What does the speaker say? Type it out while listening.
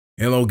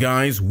Hello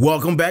guys,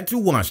 welcome back to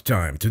Watch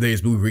Time.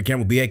 Today's movie recap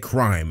will be a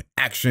crime,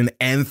 action,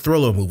 and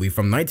thriller movie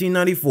from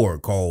 1994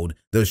 called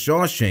The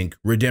Shawshank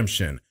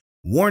Redemption.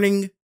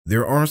 Warning,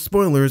 there are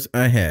spoilers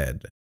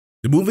ahead.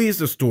 The movie is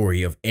the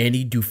story of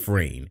Andy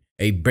Dufresne,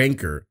 a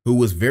banker who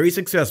was very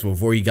successful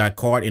before he got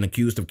caught and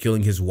accused of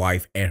killing his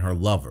wife and her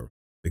lover.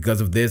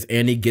 Because of this,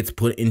 Andy gets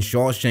put in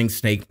Shawshank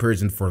State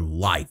Prison for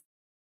life.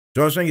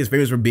 Shawshank is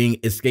famous for being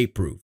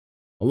escape-proof.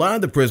 A lot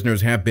of the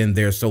prisoners have been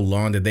there so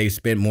long that they've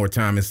spent more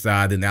time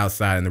inside than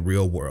outside in the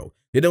real world.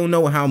 They don't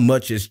know how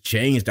much has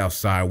changed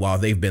outside while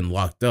they've been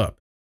locked up.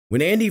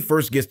 When Andy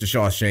first gets to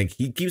Shawshank,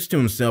 he keeps to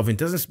himself and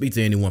doesn't speak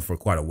to anyone for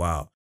quite a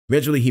while.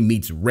 Eventually, he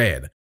meets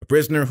Red, a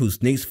prisoner who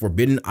sneaks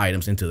forbidden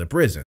items into the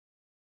prison.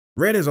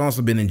 Red has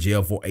also been in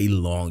jail for a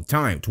long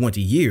time,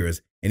 20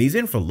 years, and he's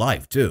in for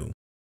life too.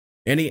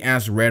 Andy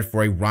asks Red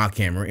for a rock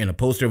hammer and a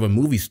poster of a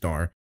movie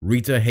star,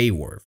 Rita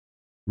Hayworth.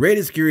 Red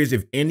is curious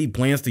if Andy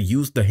plans to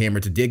use the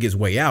hammer to dig his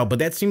way out, but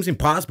that seems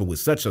impossible with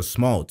such a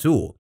small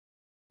tool.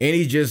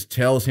 Andy just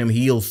tells him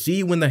he'll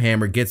see when the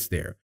hammer gets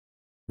there.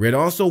 Red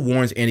also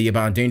warns Andy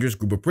about a dangerous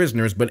group of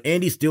prisoners, but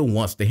Andy still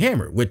wants the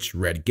hammer, which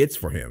Red gets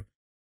for him.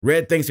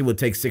 Red thinks it would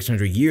take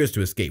 600 years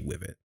to escape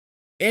with it.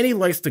 Andy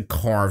likes to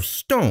carve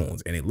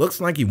stones, and it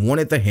looks like he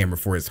wanted the hammer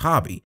for his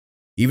hobby.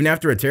 Even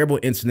after a terrible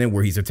incident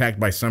where he's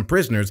attacked by some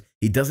prisoners,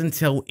 he doesn't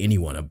tell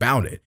anyone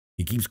about it.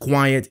 He keeps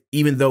quiet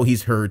even though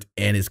he's hurt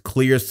and it's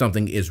clear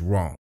something is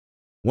wrong.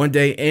 One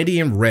day, Andy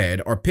and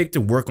Red are picked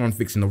to work on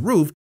fixing the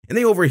roof, and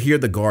they overhear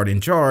the guard in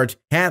charge,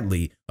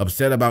 Hadley,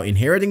 upset about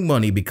inheriting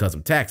money because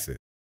of taxes.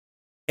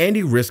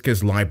 Andy risks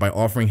his life by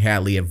offering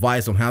Hadley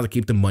advice on how to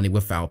keep the money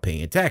without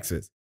paying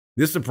taxes.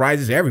 This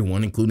surprises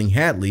everyone, including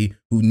Hadley,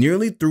 who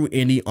nearly threw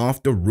Andy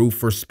off the roof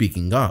for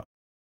speaking up.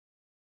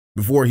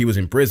 Before he was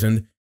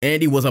imprisoned,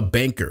 Andy was a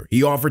banker.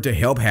 He offered to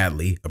help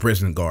Hadley, a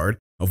prison guard,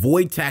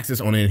 avoid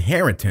taxes on an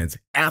inheritance,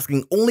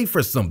 asking only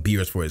for some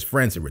beers for his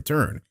friends in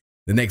return.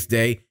 The next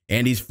day,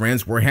 Andy's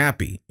friends were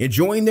happy,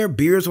 enjoying their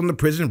beers on the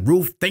prison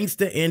roof thanks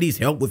to Andy's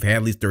help with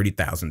Hadley's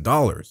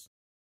 $30,000.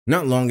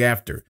 Not long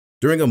after,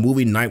 during a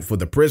movie night for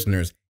the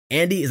prisoners,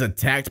 Andy is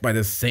attacked by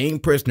the same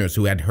prisoners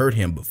who had hurt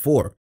him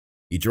before.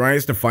 He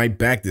tries to fight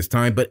back this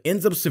time, but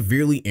ends up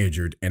severely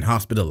injured and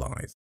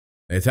hospitalized.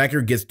 The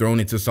attacker gets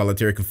thrown into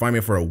solitary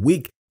confinement for a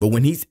week, but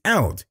when he's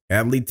out,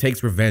 Hadley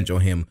takes revenge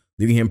on him,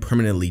 leaving him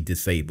permanently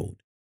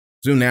disabled.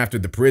 Soon after,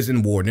 the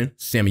prison warden,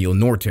 Samuel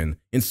Norton,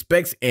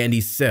 inspects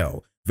Andy's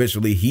cell.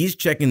 Eventually, he's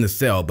checking the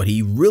cell, but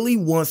he really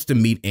wants to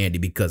meet Andy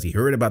because he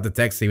heard about the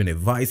tax-saving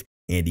advice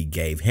Andy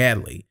gave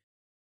Hadley.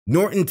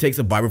 Norton takes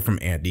a Bible from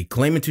Andy,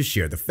 claiming to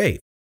share the faith.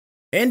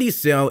 Andy's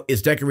cell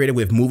is decorated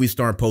with movie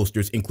star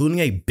posters, including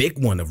a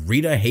big one of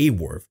Rita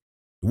Hayworth.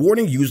 The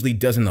warden usually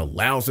doesn't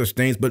allow such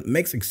things, but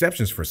makes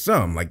exceptions for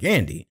some, like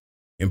Andy.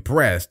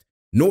 Impressed,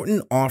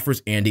 Norton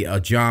offers Andy a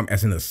job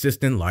as an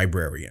assistant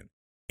librarian.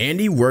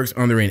 Andy works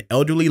under an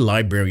elderly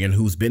librarian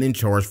who's been in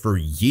charge for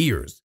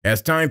years.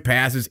 As time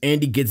passes,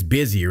 Andy gets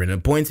busier and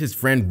appoints his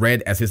friend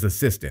Red as his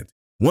assistant.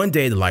 One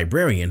day, the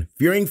librarian,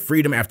 fearing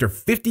freedom after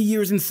 50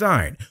 years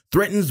inside,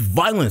 threatens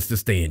violence to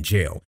stay in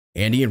jail.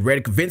 Andy and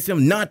Red convince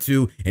him not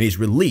to, and he's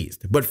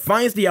released, but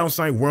finds the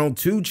outside world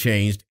too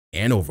changed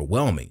and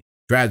overwhelming.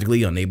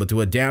 Tragically, unable to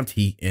adapt,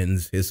 he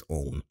ends his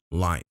own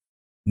life.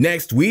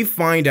 Next, we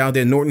find out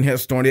that Norton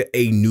has started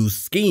a new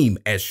scheme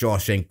at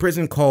Shawshank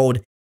Prison called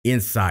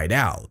Inside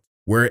Out,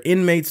 where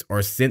inmates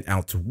are sent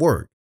out to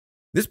work.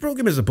 This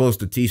program is supposed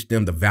to teach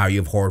them the value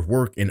of hard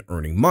work and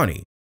earning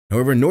money.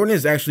 However, Norton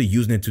is actually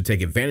using it to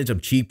take advantage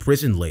of cheap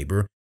prison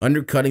labor,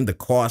 undercutting the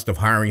cost of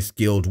hiring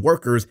skilled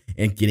workers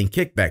and getting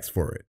kickbacks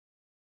for it.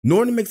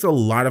 Norton makes a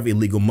lot of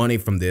illegal money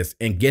from this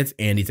and gets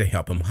Andy to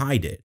help him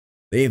hide it.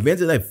 They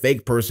invented a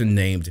fake person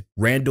named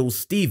Randall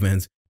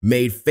Stevens,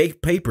 made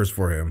fake papers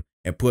for him,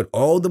 and put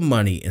all the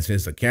money into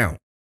his account.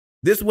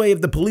 This way,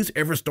 if the police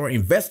ever start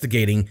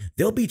investigating,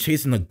 they'll be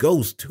chasing a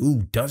ghost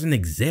who doesn't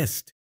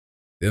exist.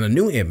 Then a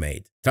new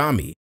inmate,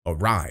 Tommy,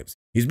 arrives.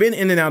 He's been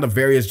in and out of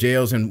various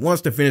jails and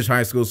wants to finish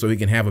high school so he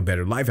can have a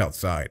better life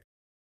outside.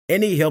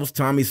 Andy helps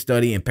Tommy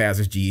study and pass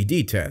his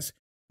GED test.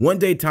 One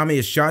day, Tommy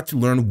is shocked to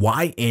learn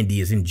why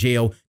Andy is in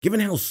jail, given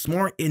how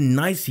smart and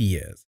nice he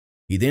is.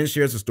 He then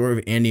shares the story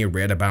of Andy and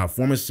Red about a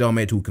former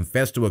cellmate who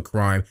confessed to a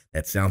crime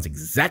that sounds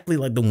exactly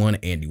like the one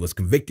Andy was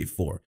convicted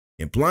for,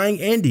 implying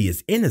Andy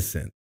is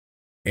innocent.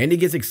 Andy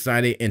gets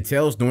excited and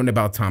tells Norton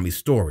about Tommy's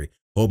story,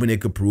 hoping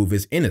it could prove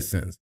his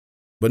innocence.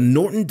 But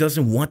Norton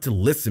doesn't want to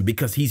listen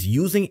because he's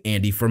using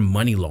Andy for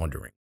money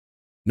laundering.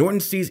 Norton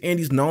sees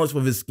Andy's knowledge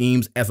of his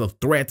schemes as a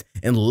threat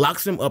and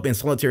locks him up in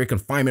solitary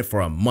confinement for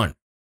a month.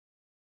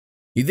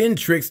 He then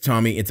tricks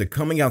Tommy into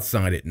coming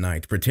outside at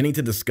night, pretending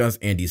to discuss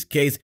Andy's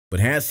case, but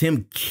has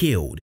him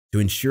killed to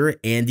ensure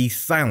Andy's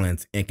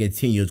silence and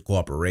continued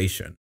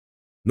cooperation.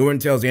 Norton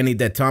tells Andy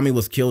that Tommy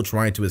was killed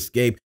trying to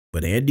escape,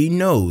 but Andy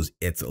knows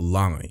it's a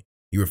lie.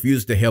 He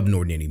refuses to help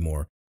Norton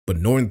anymore, but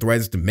Norton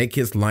threatens to make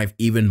his life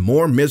even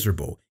more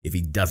miserable if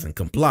he doesn't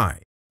comply,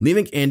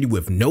 leaving Andy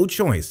with no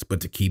choice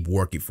but to keep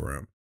working for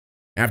him.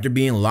 After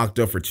being locked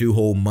up for 2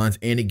 whole months,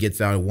 Andy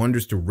gets out and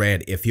wonders to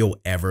Red if he'll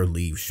ever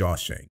leave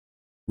Shawshank.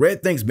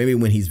 Red thinks maybe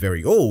when he's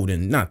very old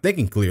and not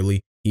thinking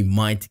clearly, he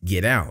might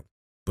get out.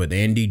 But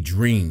Andy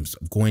dreams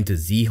of going to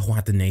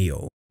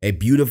Zihuatanejo, a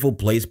beautiful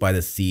place by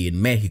the sea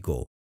in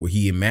Mexico, where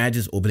he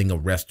imagines opening a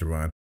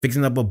restaurant,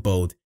 fixing up a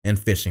boat, and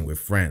fishing with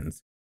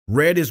friends.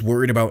 Red is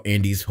worried about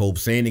Andy's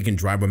hopes, saying it can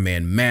drive a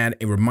man mad,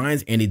 and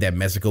reminds Andy that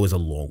Mexico is a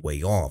long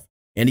way off.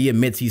 Andy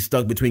admits he's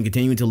stuck between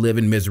continuing to live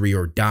in misery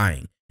or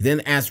dying. He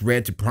then asks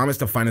Red to promise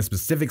to find a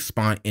specific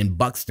spot in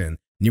Buxton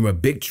near a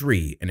big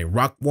tree and a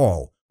rock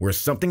wall where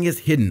something is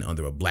hidden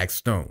under a black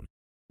stone.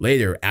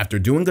 Later, after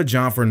doing a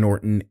job for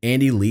Norton,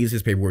 Andy leaves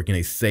his paperwork in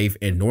a safe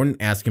and Norton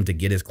asks him to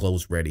get his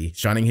clothes ready,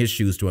 shining his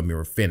shoes to a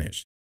mirror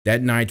finish.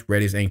 That night,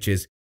 Red is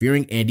anxious,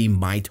 fearing Andy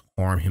might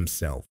harm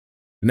himself.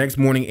 The next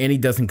morning, Andy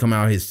doesn't come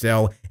out of his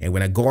cell, and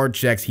when a guard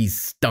checks, he's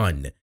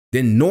stunned.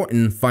 Then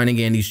Norton,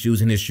 finding Andy's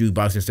shoes in his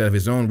shoebox instead of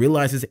his own,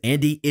 realizes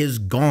Andy is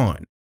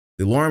gone.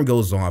 The alarm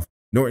goes off.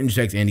 Norton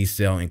checks Andy's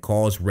cell and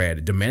calls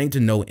Red, demanding to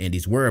know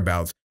Andy's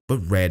whereabouts, but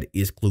Red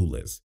is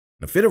clueless.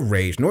 In a fit of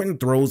rage, Norton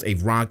throws a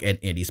rock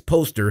at Andy's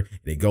poster, and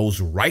it goes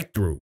right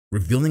through,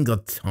 revealing a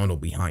tunnel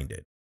behind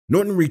it.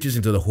 Norton reaches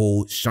into the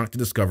hole, shocked to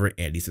discover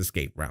Andy's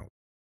escape route.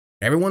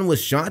 Everyone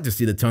was shocked to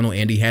see the tunnel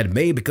Andy had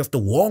made because the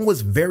wall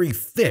was very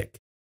thick.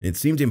 It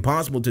seemed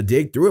impossible to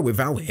dig through it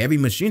without heavy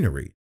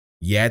machinery.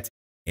 Yet,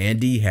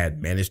 Andy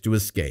had managed to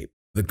escape.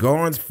 The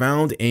guards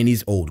found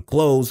Andy's old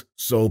clothes,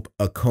 soap,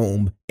 a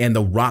comb, and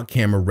the rock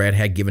hammer Red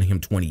had given him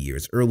 20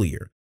 years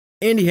earlier.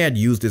 Andy had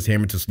used his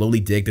hammer to slowly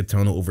dig the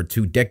tunnel over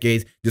 2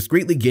 decades,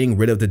 discreetly getting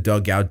rid of the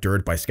dug-out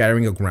dirt by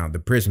scattering around the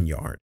prison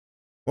yard.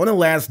 On the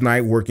last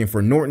night working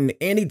for Norton,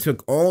 Andy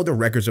took all the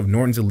records of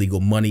Norton's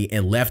illegal money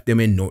and left them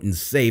in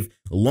Norton's safe,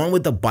 along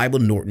with the Bible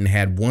Norton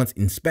had once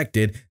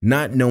inspected,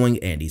 not knowing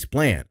Andy's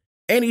plan.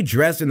 Andy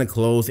dressed in the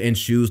clothes and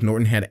shoes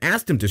Norton had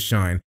asked him to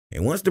shine,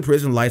 and once the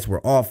prison lights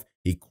were off,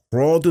 he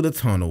crawled through the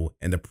tunnel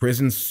and the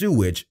prison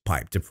sewage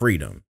pipe to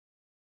freedom.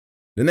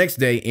 The next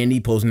day, Andy,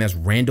 posing as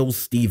Randall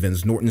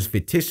Stevens, Norton's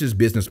fictitious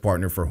business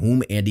partner for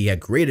whom Andy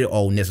had created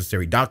all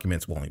necessary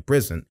documents while in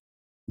prison,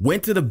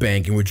 went to the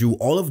bank and withdrew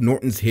all of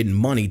Norton's hidden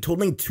money,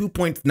 totaling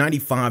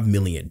 $2.95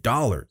 million.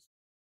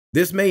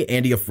 This made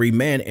Andy a free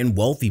man and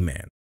wealthy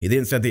man. He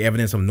then sent the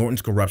evidence of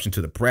Norton's corruption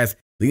to the press,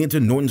 leading to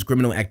Norton's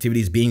criminal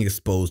activities being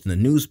exposed in the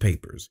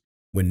newspapers.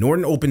 When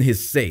Norton opened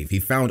his safe, he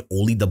found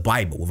only the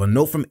Bible, with a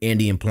note from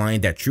Andy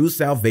implying that true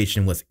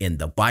salvation was in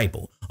the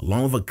Bible,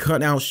 along with a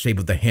cutout shape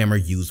of the hammer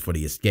used for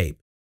the escape.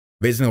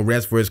 Facing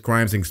arrest for his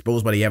crimes and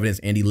exposed by the evidence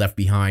Andy left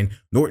behind,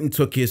 Norton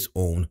took his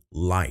own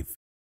life.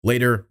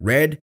 Later,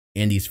 Red,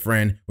 Andy's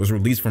friend, was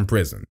released from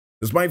prison.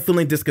 Despite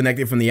feeling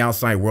disconnected from the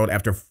outside world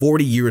after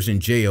 40 years in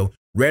jail,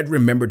 Red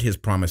remembered his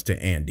promise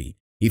to Andy.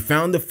 He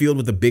found the field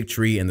with the big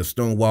tree and the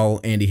stone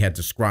wall Andy had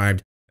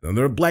described, and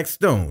under a black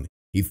stone,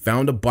 he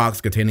found a box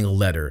containing a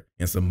letter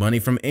and some money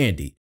from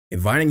Andy,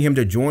 inviting him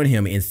to join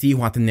him in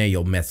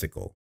Zihuatanejo,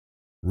 Mexico.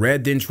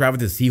 Red then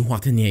traveled to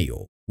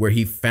Zihuatanejo, where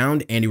he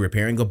found Andy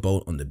repairing a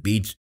boat on the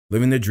beach,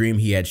 living the dream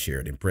he had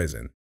shared in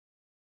prison.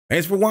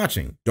 Thanks for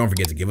watching. Don't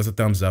forget to give us a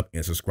thumbs up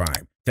and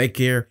subscribe. Take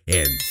care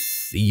and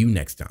see you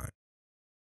next time.